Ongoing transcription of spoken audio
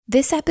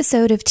This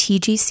episode of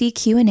TGC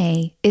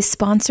Q&A is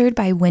sponsored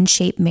by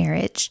WinShape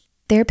Marriage.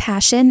 Their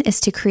passion is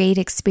to create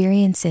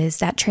experiences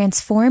that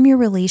transform your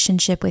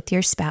relationship with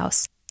your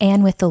spouse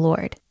and with the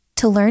Lord.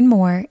 To learn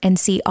more and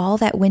see all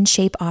that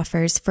WinShape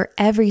offers for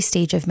every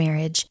stage of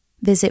marriage,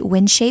 visit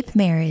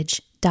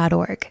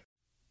winshapemarriage.org.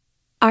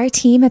 Our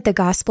team at the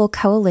Gospel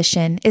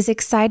Coalition is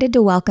excited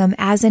to welcome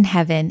As in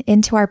Heaven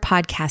into our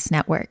podcast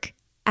network.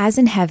 As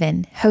in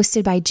Heaven,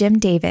 hosted by Jim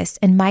Davis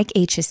and Mike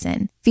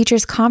Aitchison,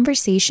 features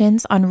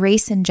conversations on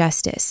race and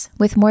justice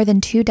with more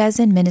than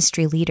 24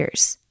 ministry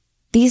leaders.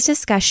 These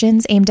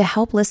discussions aim to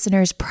help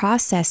listeners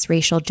process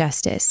racial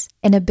justice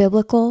in a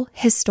biblical,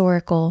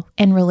 historical,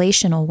 and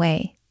relational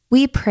way.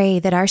 We pray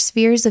that our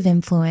spheres of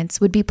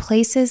influence would be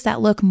places that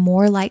look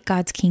more like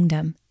God's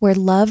kingdom, where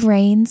love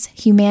reigns,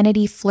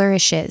 humanity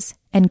flourishes,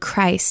 and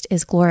Christ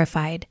is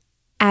glorified.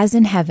 As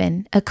in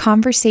Heaven, a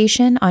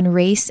conversation on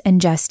race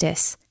and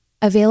justice.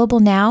 Available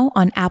now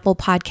on Apple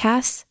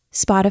Podcasts,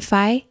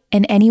 Spotify,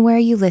 and anywhere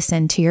you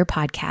listen to your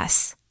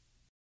podcasts.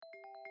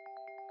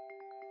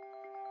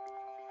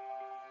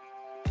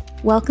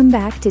 Welcome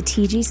back to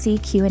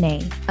TGC Q&A,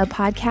 a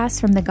podcast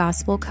from the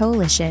Gospel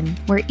Coalition,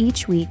 where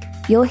each week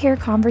you'll hear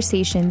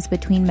conversations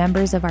between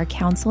members of our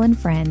council and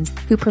friends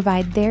who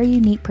provide their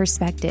unique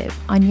perspective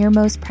on your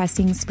most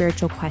pressing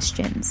spiritual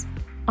questions.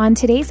 On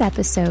today's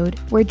episode,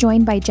 we're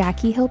joined by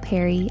Jackie Hill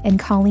Perry and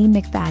Colleen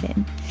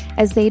McFadden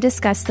as they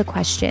discuss the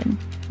question,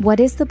 what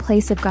is the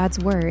place of God's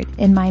Word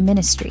in my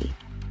ministry?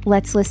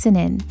 Let's listen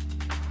in.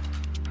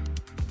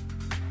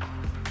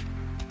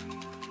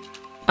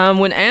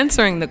 When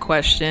answering the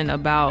question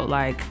about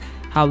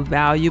how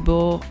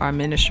valuable our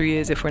ministry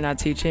is if we're not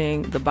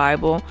teaching the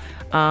Bible,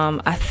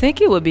 I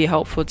think it would be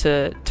helpful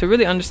to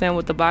really understand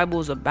what the Bible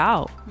is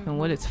about and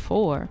what it's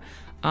for.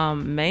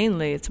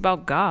 Mainly, it's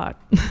about God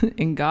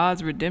and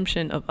God's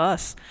redemption of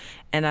us.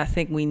 And I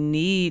think we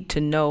need to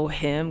know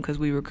Him because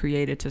we were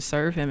created to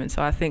serve Him. And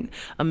so I think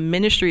a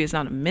ministry is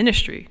not a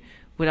ministry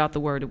without the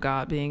Word of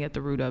God being at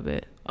the root of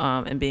it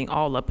and being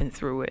all up and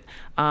through it.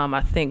 I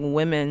think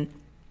women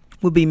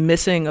would be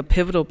missing a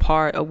pivotal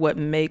part of what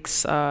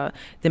makes them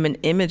an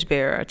image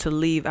bearer, to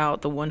leave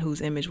out the one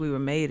whose image we were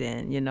made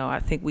in. You know, I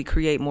think we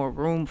create more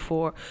room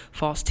for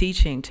false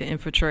teaching to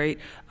infiltrate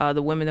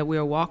the women that we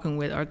are walking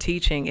with are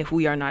teaching if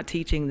we are not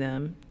teaching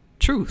them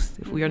truth,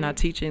 if we are not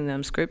teaching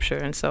them scripture.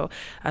 And so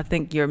I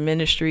think your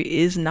ministry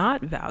is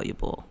not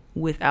valuable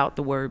without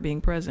the word being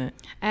present.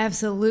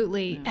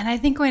 Absolutely. Yeah. And I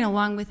think going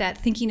along with that,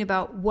 thinking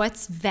about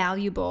what's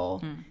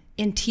valuable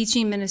in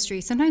teaching ministry,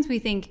 sometimes we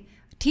think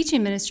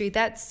teaching ministry,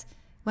 that's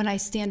when I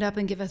stand up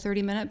and give a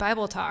 30-minute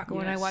Bible talk or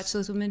when I watch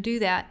those women do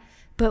that.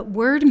 But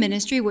word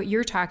ministry, what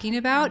you're talking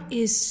about,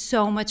 is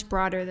so much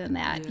broader than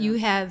that. Yeah. You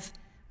have,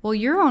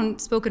 your own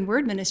spoken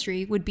word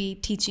ministry would be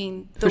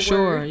teaching the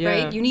word,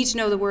 right? You need to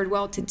know the word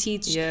well to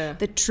teach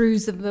the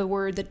truths of the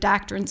word, the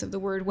doctrines of the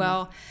word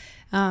well.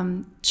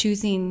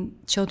 Choosing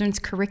children's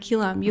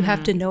curriculum, you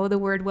have to know the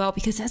word well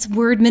because that's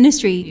word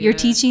ministry. You're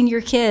teaching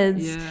your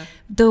kids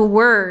the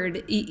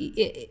word,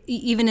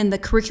 even in the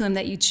curriculum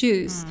that you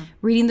choose.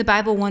 Reading the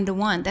Bible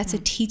 1-to-1, that's a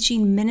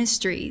teaching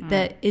ministry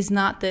that is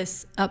not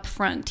this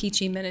upfront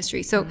teaching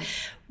ministry. So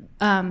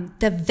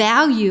the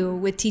value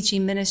with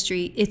teaching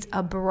ministry, it's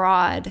a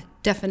broad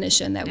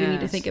definition that we need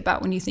to think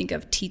about when you think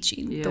of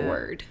teaching the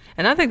word.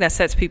 And I think that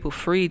sets people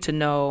free to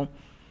know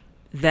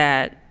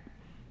that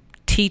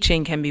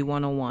teaching can be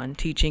one-on-one.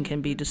 Teaching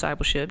can be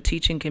discipleship.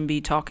 Teaching can be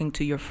talking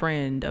to your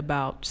friend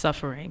about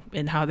suffering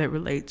and how that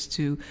relates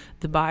to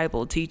the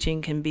Bible.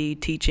 Teaching can be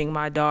teaching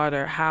my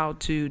daughter how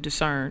to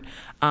discern.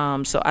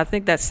 So I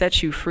think that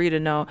sets you free to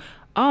know,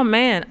 oh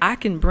man, I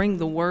can bring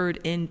the word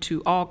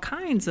into all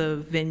kinds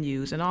of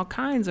venues and all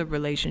kinds of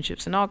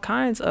relationships and all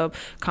kinds of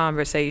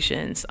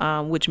conversations,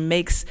 which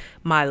makes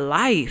my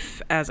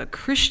life as a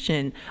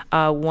Christian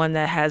one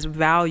that has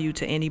value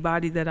to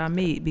anybody that I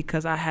meet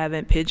because I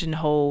haven't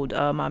pigeonholed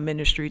my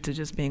ministry to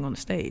just being on the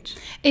stage.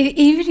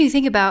 Even if you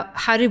think about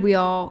how did we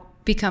all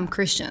become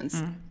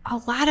Christians? A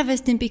lot of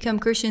us didn't become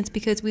Christians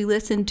because we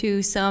listened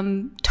to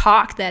some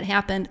talk that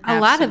happened. A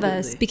lot of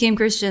us became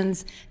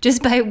Christians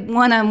just by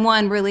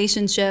one-on-one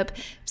relationship,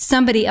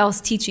 somebody else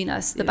teaching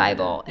us the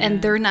Bible,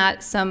 and they're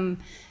not some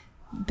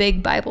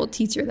big Bible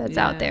teacher that's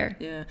out there.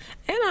 Yeah.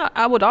 And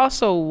I would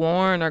also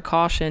warn or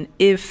caution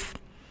if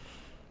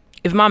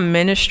my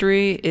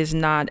ministry is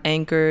not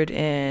anchored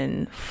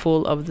and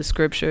full of the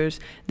scriptures,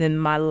 then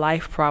my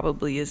life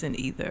probably isn't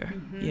either,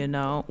 you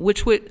know,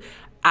 which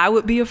I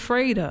would be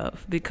afraid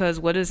of, because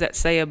what does that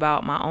say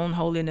about my own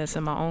holiness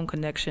and my own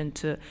connection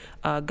to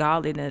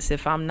godliness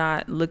if I'm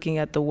not looking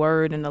at the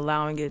word and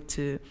allowing it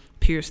to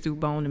pierce through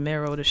bone and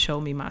marrow to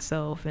show me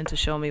myself and to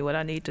show me what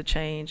I need to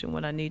change and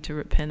what I need to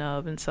repent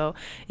of. And so,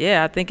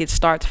 I think it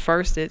starts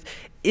first.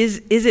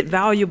 Is it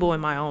valuable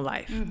in my own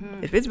life?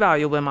 If it's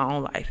valuable in my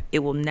own life, it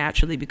will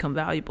naturally become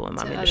valuable in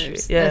my ministry.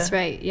 That's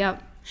right.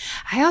 Yep.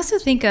 I also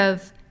think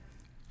of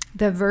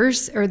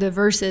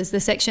the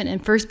section in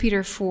 1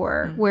 Peter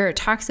 4, where it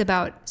talks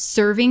about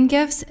serving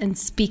gifts and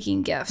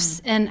speaking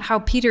gifts, and how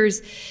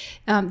Peter's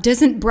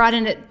doesn't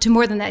broaden it to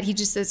more than that. He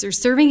just says there's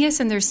serving gifts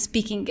and there's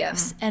speaking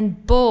gifts,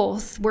 and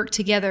both work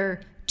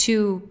together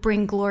to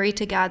bring glory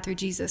to God through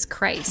Jesus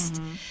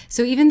Christ.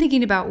 So even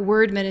thinking about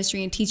word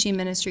ministry and teaching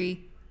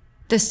ministry,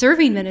 the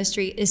serving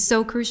ministry is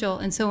so crucial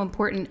and so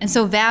important and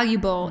so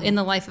valuable in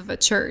the life of a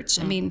church.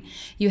 I mean,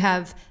 you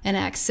have in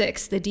Acts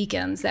 6, the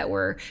deacons that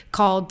were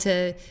called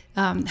to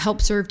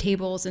help serve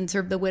tables and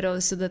serve the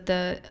widows so that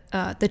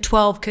the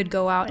 12 could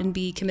go out and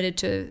be committed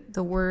to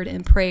the word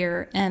and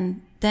prayer.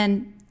 And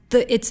then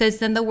it says,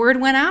 then the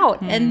word went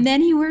out and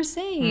then you were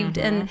saved.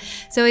 And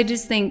so I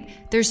just think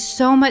there's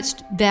so much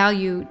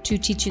value to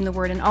teaching the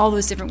word in all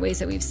those different ways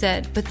that we've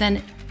said, but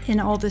then in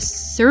all the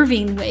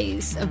serving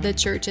ways of the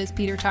church, as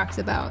Peter talks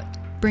about,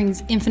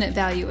 brings infinite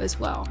value as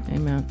well.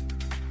 Amen.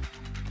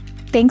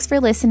 Thanks for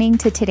listening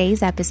to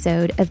today's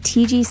episode of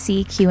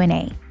TGC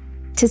Q&A.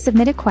 To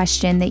submit a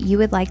question that you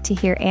would like to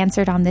hear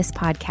answered on this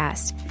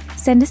podcast,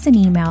 send us an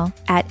email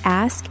at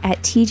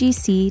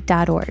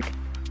ask@tgc.org.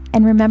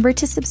 And remember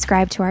to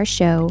subscribe to our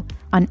show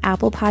on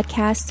Apple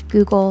Podcasts,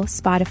 Google,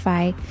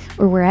 Spotify,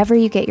 or wherever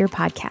you get your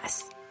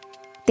podcasts.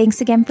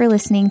 Thanks again for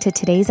listening to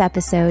today's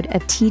episode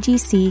of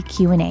TGC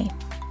Q&A.